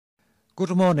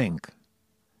Good morning.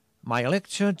 My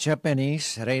lecture,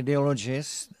 Japanese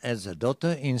Radiologists at the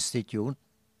Dotter Institute,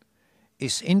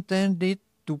 is intended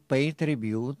to pay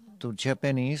tribute to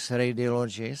Japanese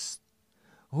radiologists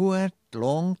who had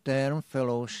long-term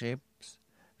fellowships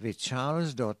with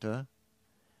Charles Dotter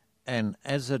and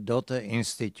at the Dotter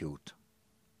Institute.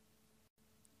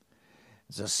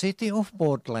 The city of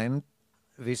Portland,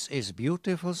 with its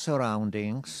beautiful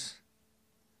surroundings,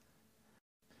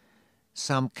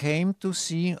 some came to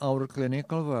see our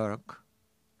clinical work,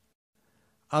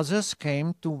 others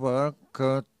came to work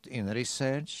in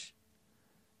research,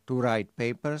 to write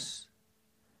papers,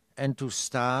 and to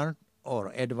start or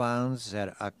advance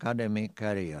their academic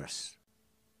careers.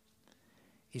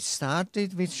 It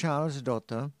started with Charles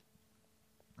Dotter,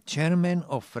 chairman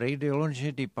of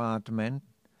Radiology department,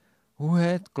 who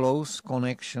had close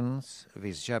connections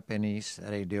with Japanese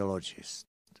radiologists.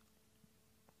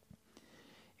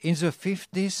 In the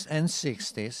 50s and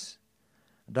 60s,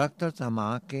 Dr.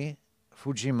 Tamaki,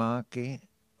 Fujimaki,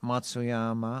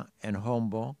 Matsuyama, and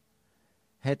Hombo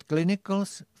had clinical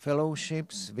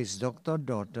fellowships with Dr.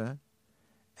 Dotter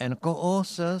and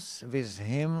co-authors with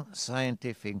him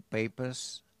scientific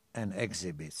papers and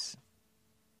exhibits.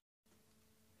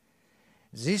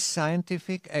 This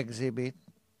scientific exhibit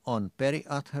on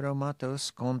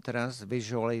periatheromatous contrast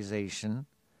visualization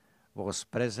was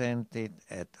presented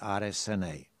at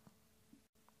RSNA.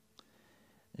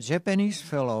 Japanese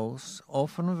fellows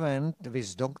often went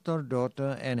with Dr.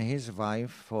 Dotter and his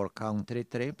wife for country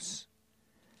trips.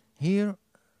 Here,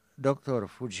 Dr.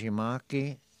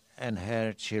 Fujimaki and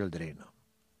her children.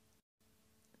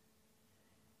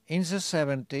 In the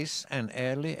 70s and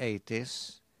early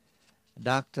 80s,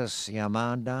 Doctors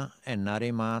Yamada and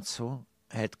Narimatsu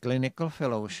had clinical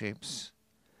fellowships,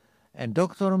 and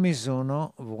Dr.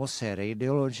 Mizuno was a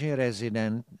radiology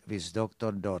resident with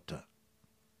Dr. Dotter.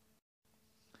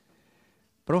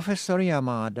 Professor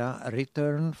Yamada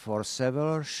returned for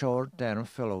several short-term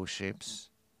fellowships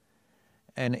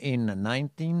and in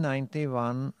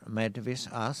 1991 met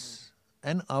with us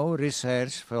and our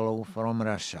research fellow from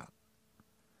Russia.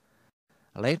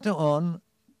 Later on,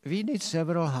 we did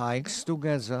several hikes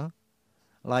together,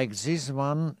 like this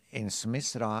one in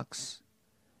Smith Rocks,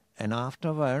 and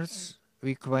afterwards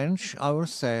we quenched our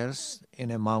thirst in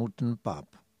a mountain pub.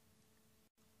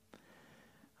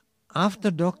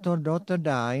 After Dr. Dotter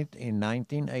died in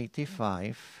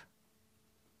 1985,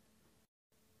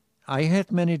 I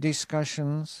had many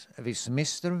discussions with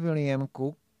Mr. William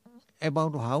Cook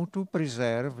about how to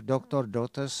preserve Dr.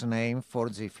 Dotter's name for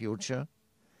the future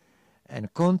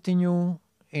and continue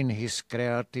in his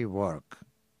creative work.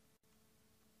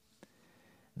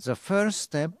 The first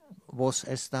step was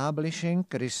establishing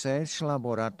research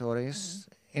laboratories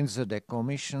in the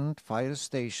decommissioned fire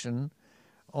station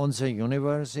on the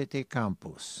university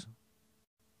campus.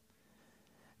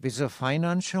 With the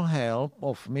financial help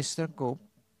of Mr. Cook,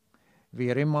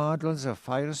 we remodeled the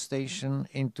fire station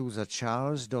into the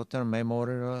Charles Dotter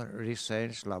Memorial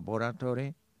Research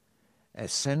Laboratory, a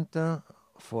center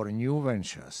for new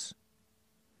ventures.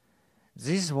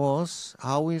 This was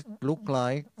how it looked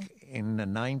like in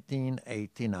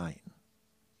 1989.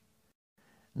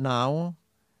 Now,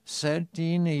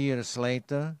 13 years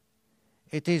later,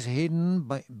 it is hidden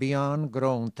beyond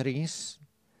grown trees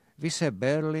with a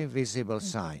barely visible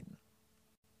sign.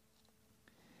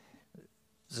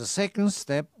 The second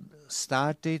step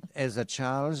started as the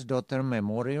Charles Dotter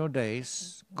Memorial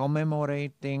Days,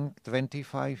 commemorating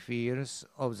 25 years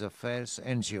of the first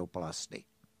angioplasty.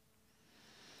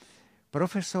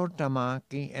 Professor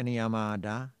Tamaki and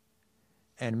Yamada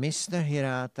and Mr.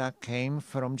 Hirata came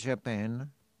from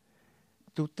Japan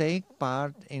to take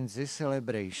part in this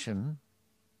celebration,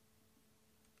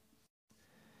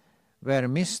 where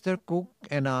Mr. Cook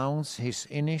announced his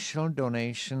initial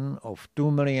donation of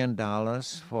 $2 million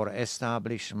for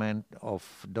establishment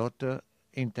of Dotter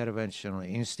Interventional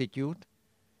Institute,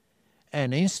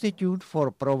 an institute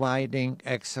for providing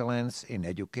excellence in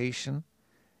education,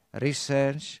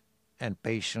 research, and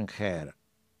patient care.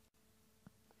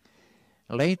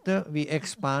 Later, we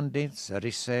expanded the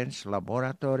research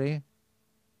laboratory,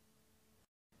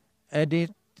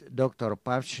 added Dr.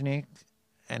 Pavchnik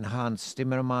and Hans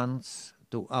Timmermans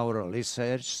to our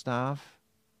research staff,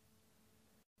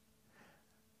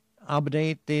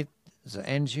 updated the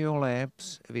NGO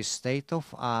labs with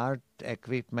state-of-art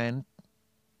equipment,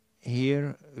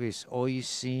 here with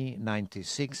OEC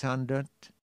 9600,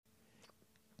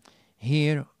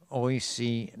 here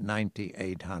OEC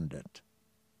 9800.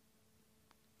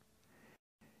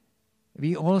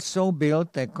 We also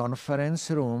built a conference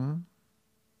room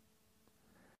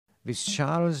with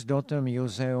Charles Dotter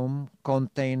Museum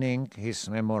containing his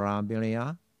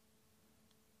memorabilia,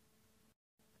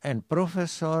 and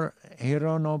Professor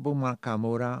Hironobu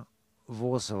Nakamura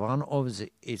was one of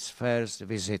its first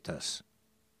visitors.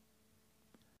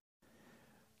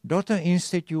 Dotter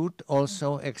Institute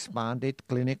also expanded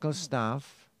clinical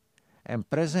staff and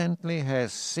presently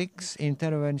has 6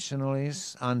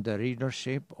 interventionalists under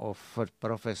leadership of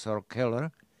Professor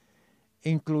Keller,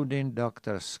 including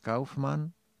Drs.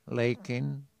 Kaufman,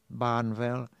 Lakin,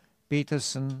 Barnwell,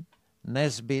 Peterson,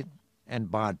 Nesbitt, and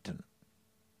Barton.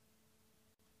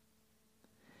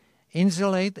 In the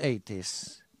late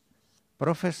 80s,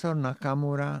 Professor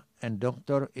Nakamura and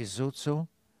Dr. Izutsu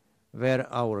were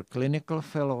our clinical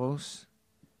fellows,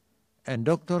 and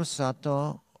Dr.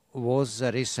 Sato was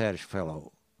the research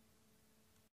fellow.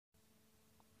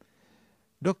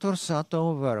 Dr.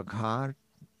 Sato worked hard,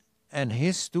 and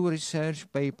his 2 research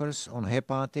papers on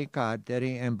hepatic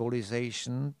artery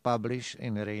embolization published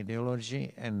in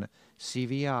Radiology and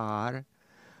CVR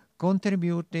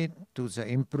contributed to the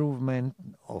improvement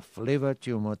of liver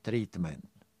tumor treatment.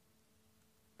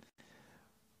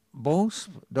 Both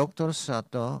Dr.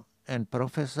 Sato and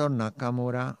Professor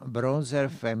Nakamura brought their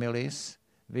families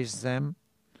with them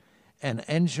and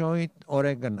enjoyed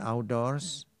Oregon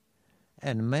outdoors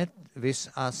and met with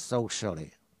us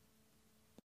socially.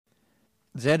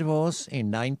 That was in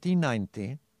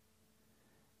 1990,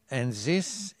 and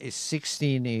this is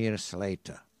 16 years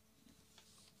later.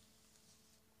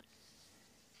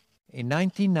 In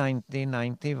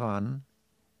 1990-91,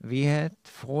 we had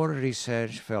 4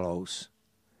 research fellows: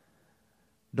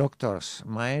 Doctors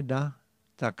Maeda,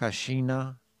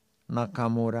 Takashina,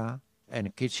 Nakamura,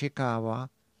 and Kichikawa,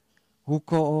 who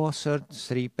co-authored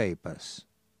 3 papers.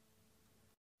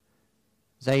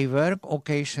 They work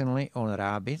occasionally on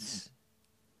rabbits,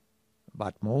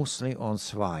 but mostly on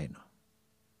swine.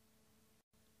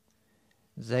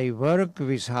 They work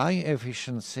with high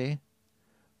efficiency,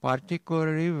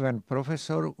 particularly when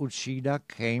Professor Uchida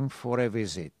came for a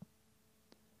visit.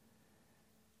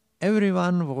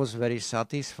 Everyone was very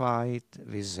satisfied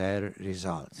with their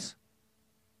results.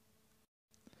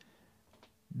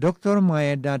 Dr.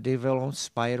 Maeda developed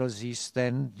spirozy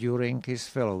stent during his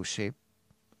fellowship,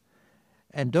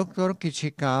 and Dr.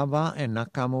 Kichikawa and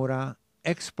Nakamura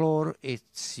explore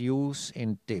its use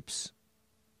in tips.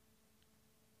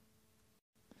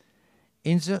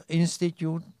 In the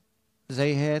institute,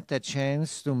 they had a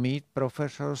chance to meet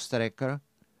Professor Strecker,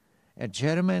 a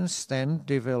German stent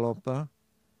developer,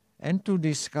 and to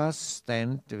discuss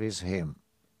stent with him.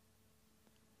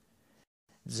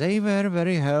 They were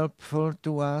very helpful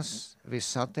to us with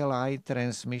satellite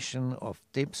transmission of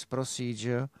TIPS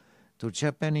procedure to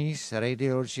Japanese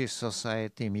Radiology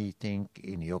Society meeting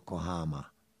in Yokohama.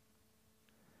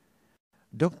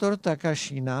 Dr.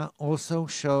 Takashina also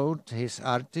showed his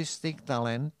artistic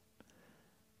talent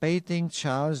painting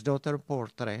Charles Dotter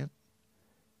portrait,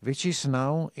 which is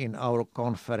now in our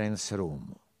conference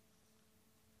room.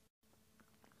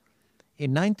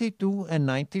 In 92 and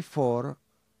 94,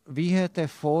 we had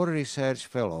 4 research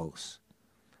fellows: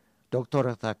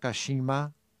 Dr.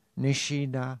 Takashima,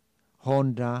 Nishida,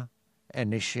 Honda,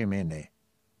 and Nishimine.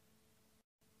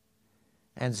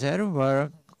 And their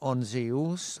work on the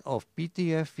use of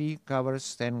PTFE covered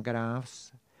stent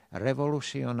grafts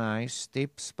revolutionized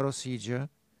TIPS procedure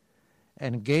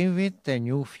and gave it a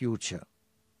new future.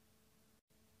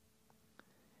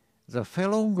 The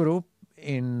fellow group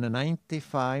in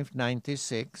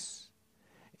 95-96,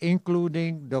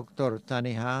 including Dr.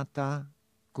 Tanihata,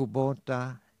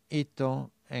 Kubota, Ito,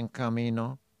 and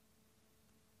Camino,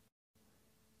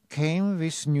 came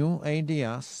with new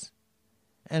ideas,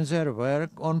 and their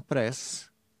work on press,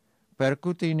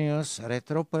 percutaneous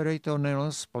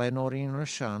retroperitoneal splenorenal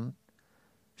shunt,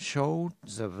 showed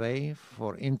the way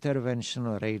for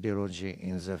interventional radiology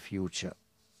in the future.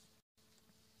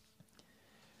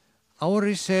 Our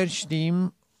research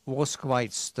team was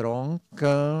quite strong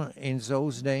in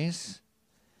those days,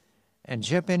 and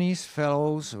Japanese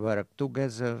fellows worked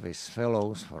together with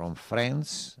fellows from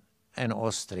France and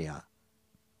Austria.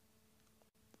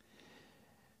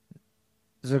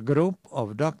 The group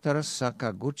of Drs.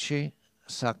 Sakaguchi,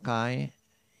 Sakai,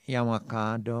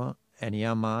 Yamakado, and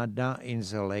Yamada in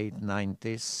the late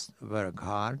 90s worked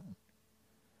hard,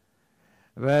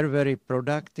 were very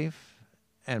productive,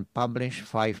 and published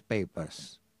 5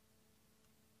 papers.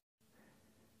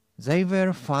 They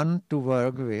were fun to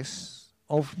work with,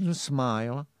 often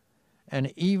smile,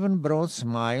 and even brought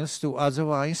smiles to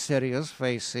otherwise serious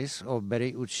faces of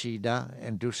Barry Uchida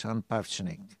and Dusan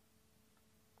Pavchnik.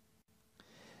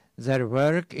 Their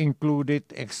work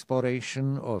included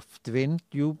exploration of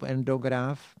twin-tube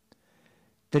endograph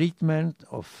treatment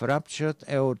of fractured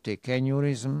aortic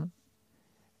aneurysm,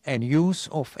 and use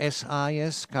of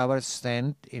SIS covered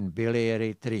stent in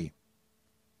biliary tree.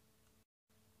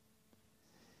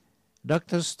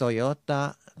 Doctors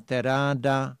Toyota,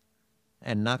 Terada,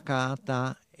 and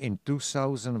Nakata in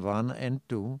 2001 and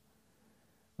 2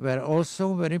 were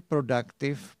also very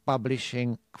productive,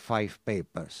 publishing 5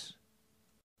 papers.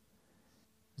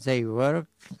 They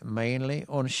worked mainly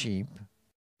on sheep,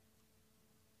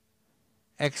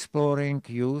 exploring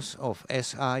use of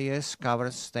SIS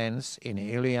covered stents in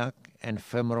iliac and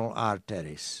femoral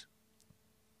arteries.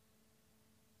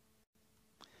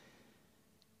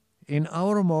 In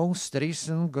our most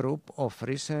recent group of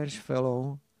research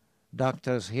fellows,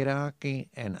 Doctors Hiraki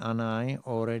and Anai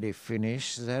already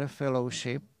finished their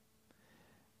fellowship.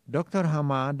 Dr.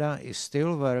 Hamada is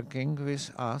still working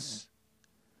with us,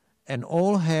 and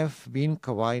all have been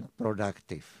quite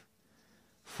productive.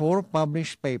 4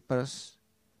 published papers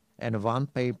and 1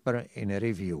 paper in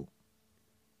review.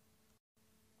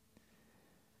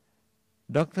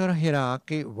 Dr.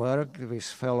 Hiraki worked with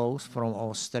fellows from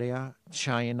Austria,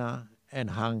 China, and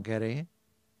Hungary.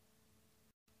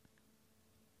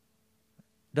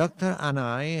 Dr.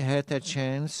 Anai had a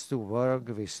chance to work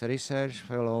with research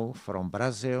fellows from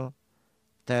Brazil,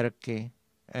 Turkey,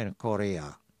 and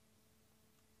Korea.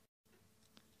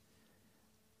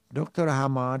 Dr.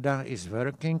 Hamada is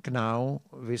working now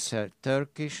with a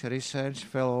Turkish research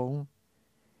fellow,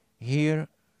 here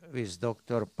with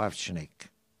Dr. Pavchnik.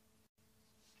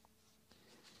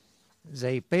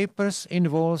 The papers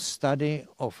involve study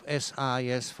of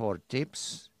SIS for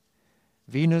tips,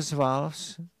 venous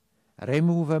valves,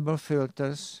 removable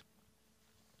filters,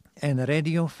 and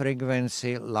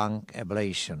radiofrequency lung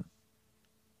ablation.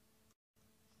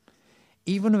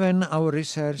 Even when our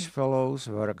research fellows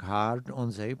work hard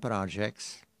on their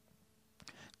projects,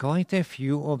 quite a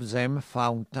few of them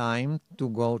found time to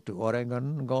go to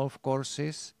Oregon golf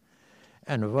courses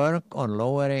and work on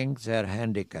lowering their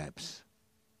handicaps.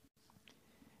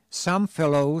 Some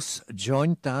fellows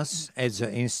joined us at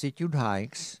the Institute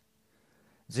hikes,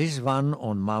 this one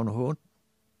on Mount Hood,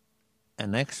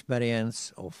 an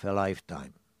experience of a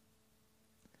lifetime.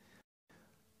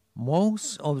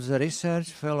 Most of the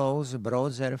research fellows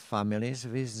brought their families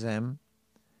with them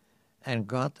and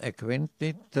got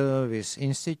acquainted with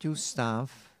Institute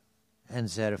staff and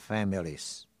their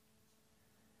families.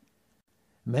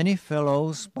 Many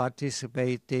fellows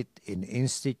participated in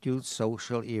Institute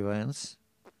social events,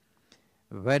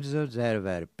 whether there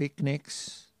were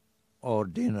picnics or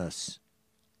dinners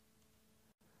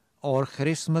or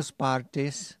Christmas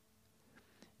parties,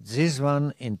 this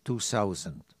one in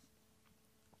 2000.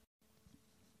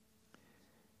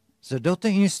 The Dotter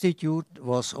Institute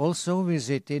was also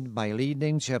visited by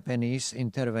leading Japanese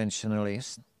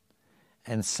interventionalists,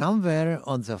 and some were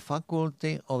on the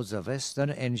faculty of the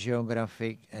Western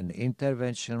Angiographic and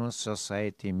Interventional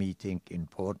Society meeting in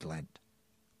Portland.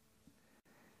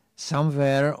 Some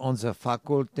were on the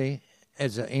faculty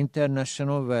at the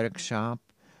International Workshop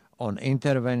on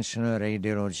Interventional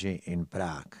Radiology in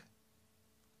Prague.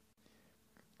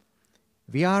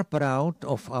 We are proud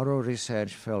of our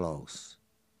research fellows.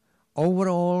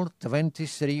 Overall,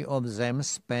 23 of them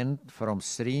spent from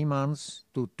 3 months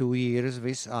to 2 years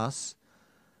with us,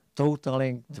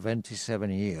 totaling 27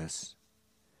 years.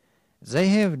 They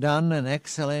have done an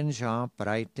excellent job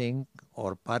writing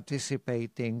or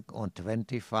participating on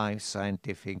 25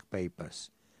 scientific papers.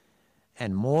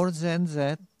 And more than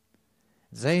that,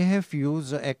 they have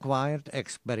used the acquired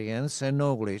experience and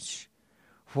knowledge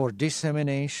for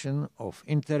dissemination of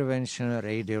interventional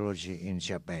radiology in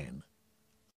Japan.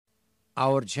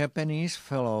 Our Japanese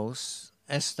fellows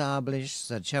established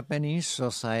the Japanese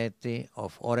Society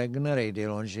of Oregon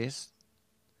Radiologists,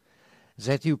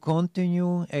 that you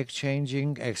continue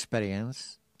exchanging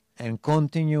experience and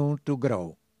continue to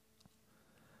grow.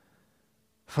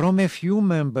 From a few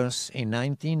members in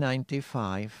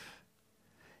 1995,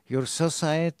 your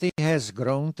society has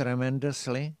grown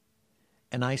tremendously,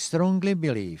 and I strongly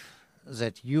believe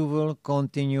that you will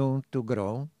continue to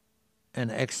grow and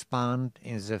expand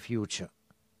in the future.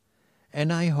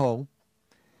 And I hope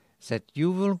that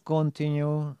you will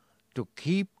continue to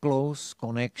keep close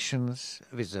connections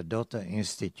with the Dotter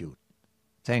Institute.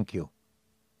 Thank you.